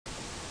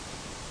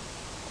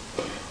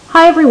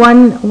Hi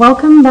everyone,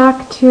 welcome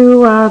back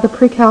to the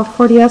Pre-Cal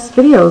 40S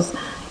videos.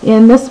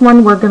 In this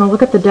one we're going to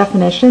look at the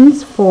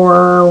definitions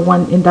for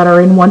that are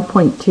in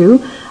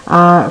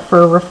 1.2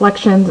 for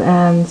reflections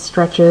and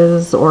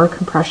stretches or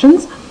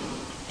compressions.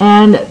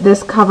 And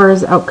this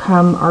covers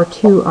outcome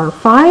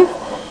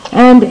R2R5.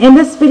 And in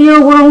this video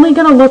we're only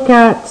going to look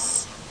at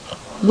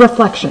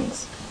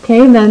reflections. Okay,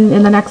 and then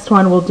in the next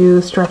one we'll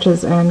do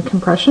stretches and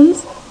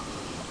compressions.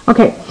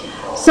 Okay.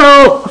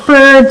 So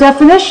for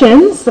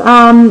definitions,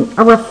 a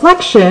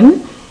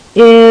reflection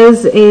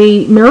is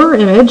a mirror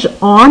image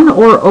on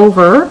or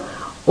over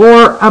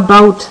or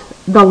about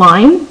the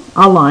line,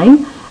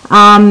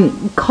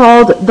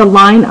 called the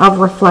line of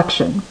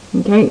reflection.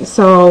 Okay,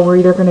 so we're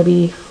either going to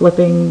be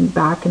flipping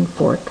back and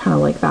forth, kind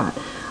of like that,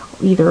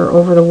 either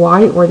over the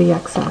y or the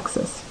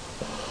x-axis.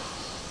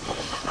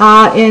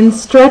 In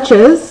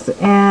stretches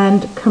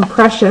and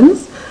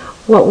compressions,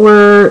 what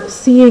we're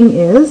seeing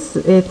is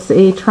it's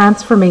a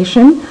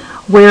transformation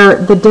where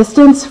the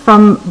distance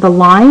from the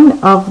line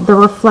of the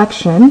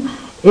reflection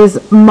is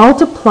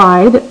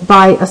multiplied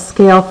by a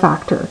scale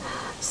factor.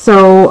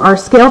 So our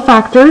scale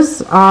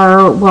factors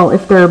are, well,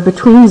 if they're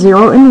between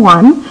 0 and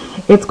 1,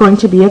 it's going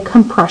to be a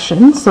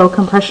compression. So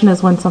compression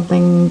is when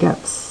something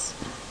gets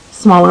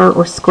smaller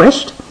or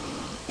squished.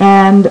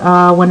 And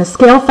when a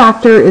scale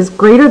factor is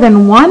greater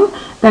than 1,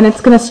 then it's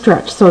going to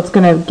stretch. So it's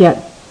going to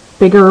get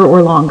bigger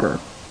or longer.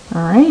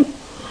 All right,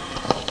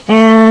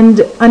 and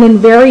an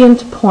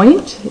invariant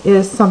point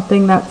is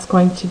something that's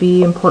going to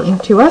be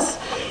important to us.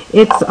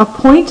 It's a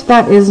point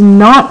that is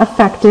not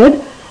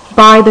affected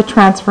by the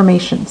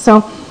transformation. So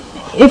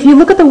if you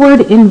look at the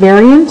word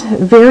invariant,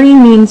 vary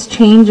means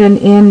change and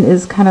in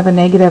is kind of the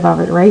negative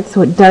of it, right?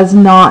 So it does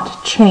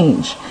not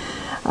change.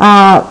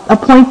 A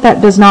point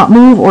that does not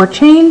move or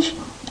change,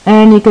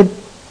 and you could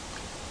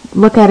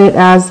look at it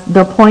as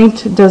the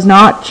point does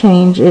not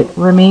change, it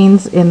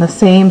remains in the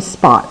same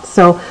spot.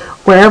 So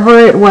wherever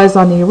it was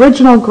on the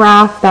original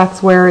graph,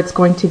 that's where it's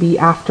going to be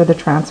after the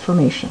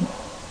transformation.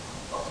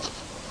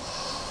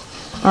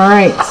 All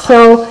right,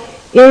 so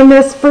in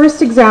this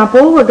first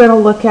example, we're going to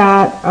look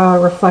at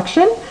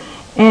reflection,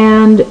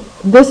 and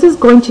this is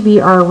going to be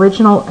our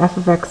original f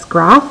of x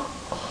graph.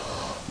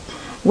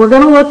 We're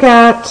going to look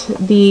at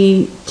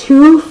the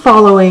two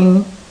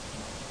following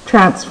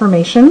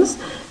transformations.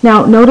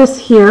 Now notice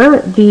here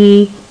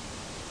the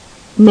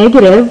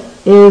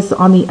negative is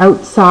on the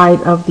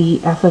outside of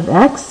the f of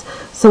x,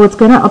 so it's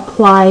going to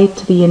apply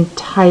to the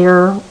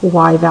entire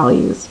y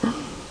values.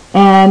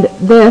 And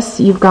this,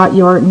 you've got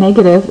your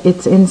negative,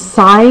 it's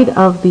inside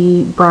of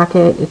the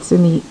bracket, it's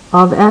in the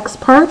of x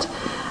part,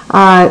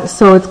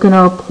 so it's going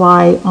to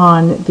apply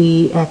on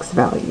the x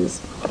values.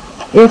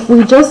 If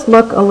we just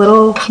look a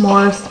little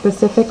more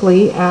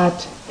specifically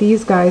at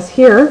these guys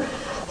here,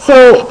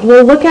 so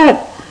we'll look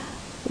at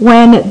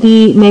when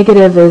the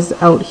negative is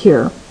out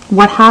here.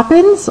 What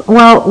happens?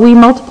 Well, we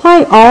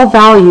multiply all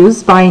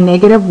values by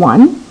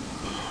 -1,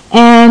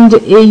 and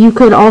you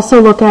could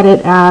also look at it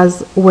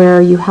as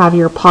where you have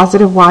your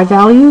positive y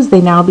values,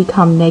 they now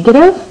become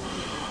negative,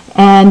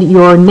 and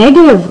your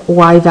negative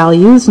y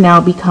values now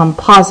become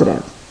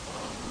positive.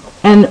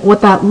 And what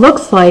that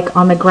looks like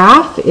on the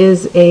graph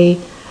is a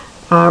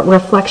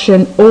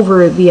reflection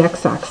over the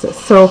x-axis.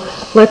 So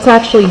let's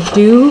actually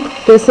do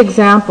this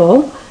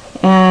example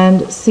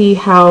and see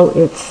how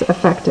it's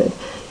affected.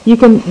 You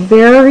can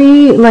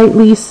very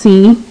lightly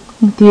see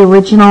the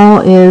original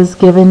is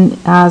given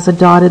as a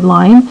dotted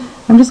line.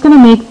 I'm just going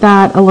to make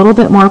that a little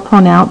bit more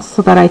pronounced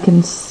so that I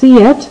can see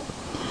it.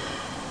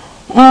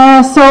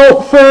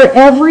 So for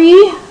every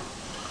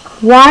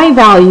y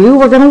value,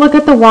 we're going to look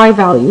at the y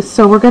values.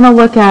 So we're going to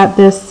look at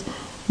this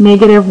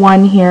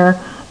 -1 here.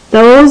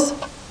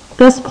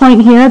 This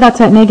point here, that's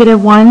at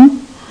 -1,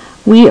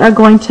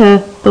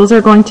 those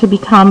are going to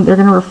become, they're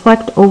going to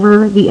reflect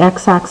over the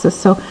x-axis.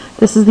 So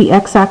this is the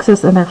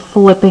x-axis and they're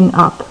flipping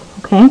up,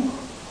 okay?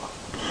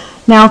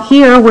 Now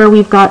here where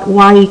we've got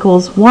y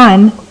equals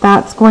 1,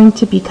 that's going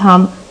to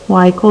become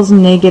y equals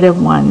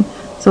 -1.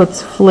 So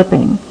it's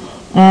flipping.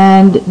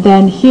 And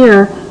then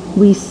here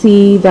we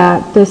see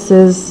that this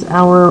is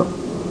our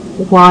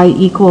y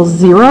equals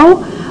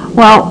 0.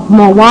 Well,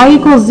 y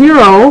equals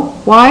 0,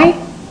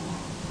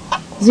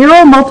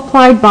 0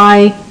 multiplied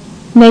by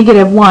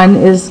 -1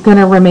 is going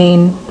to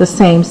remain the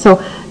same. So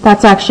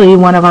that's actually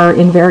one of our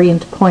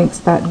invariant points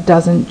that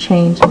doesn't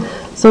change.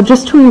 So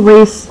just to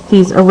erase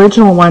these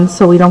original ones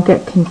so we don't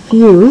get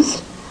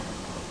confused,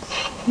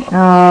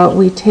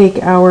 we take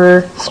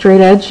our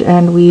straight edge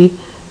and we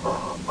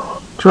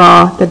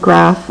draw the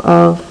graph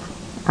of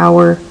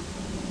our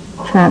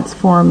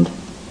transformed.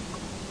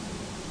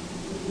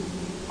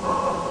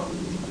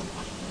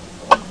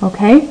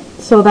 Okay,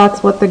 so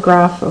that's what the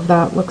graph of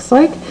that looks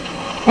like.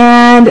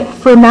 And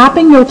for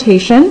mapping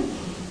notation,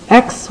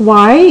 x,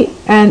 y,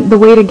 and the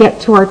way to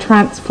get to our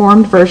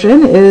transformed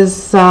version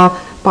is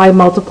by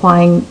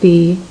multiplying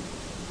the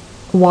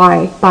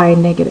y by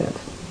negative.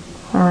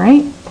 All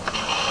right?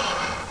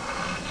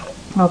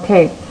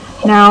 Okay,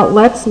 now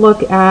let's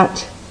look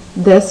at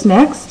this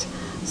next.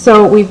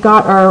 So we've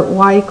got our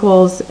y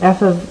equals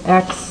f of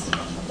x,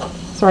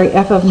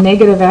 f of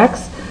negative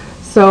x.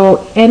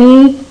 So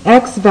any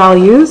x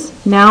values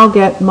now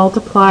get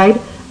multiplied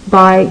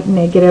by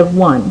negative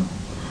 1.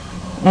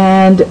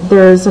 And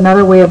there's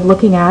another way of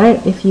looking at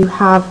it. If you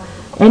have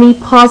any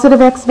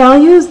positive x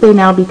values, they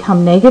now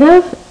become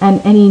negative,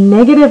 and any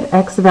negative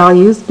x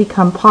values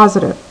become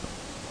positive.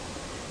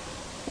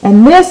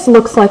 And this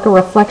looks like a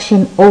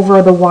reflection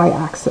over the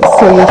y-axis.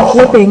 So you're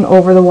flipping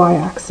over the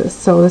y-axis.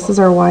 So this is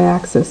our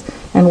y-axis,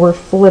 and we're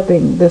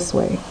flipping this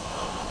way.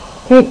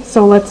 Okay,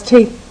 so let's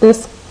take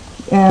this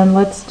and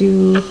let's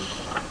do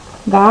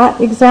that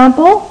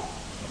example.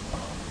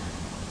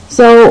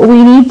 So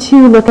we need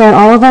to look at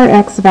all of our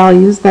x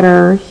values that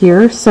are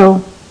here.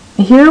 So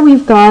here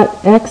we've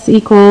got x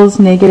equals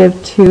positive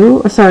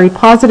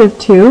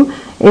 2.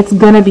 It's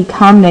going to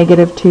become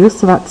negative 2,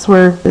 so that's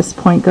where this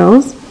point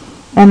goes.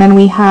 And then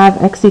we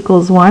have x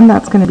equals 1.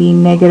 That's going to be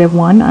negative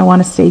 1. I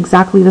want to stay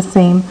exactly the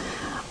same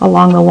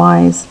along the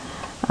y's.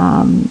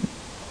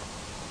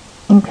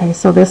 Okay,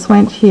 so this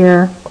went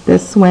here,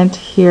 this went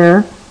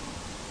here,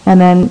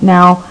 and then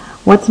now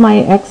what's my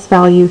x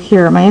value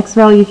here? My x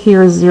value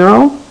here is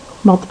 0.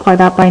 Multiply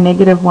that by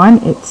negative 1,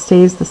 it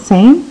stays the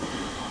same.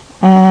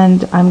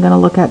 And I'm going to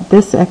look at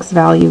this x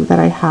value that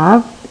I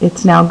have.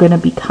 It's now going to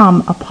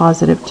become a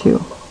positive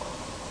 2.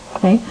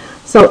 Okay,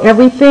 so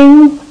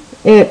everything,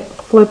 it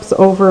flips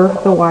over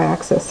the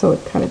y-axis, so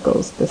it kind of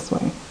goes this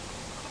way.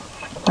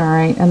 All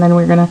right, and then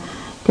we're going to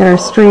get our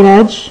straight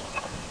edge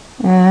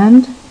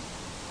and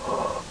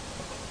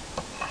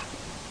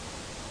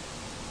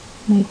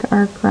make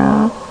our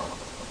graph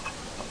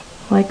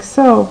like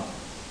so.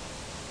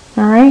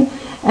 All right,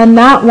 and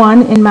that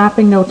one in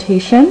mapping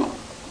notation,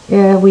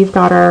 we've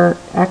got our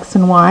x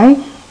and y,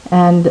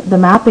 and the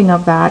mapping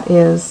of that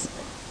is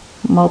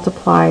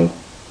multiply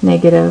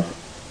negative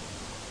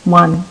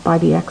 1 by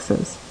the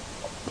x's.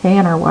 Okay,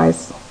 and our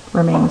y's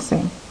remain the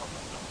same.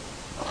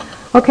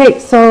 Okay,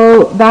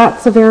 so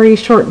that's a very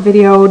short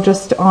video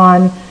just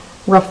on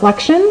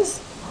reflections.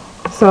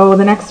 So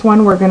the next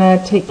one we're going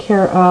to take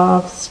care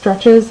of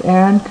stretches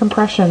and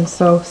compression,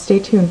 so stay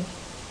tuned.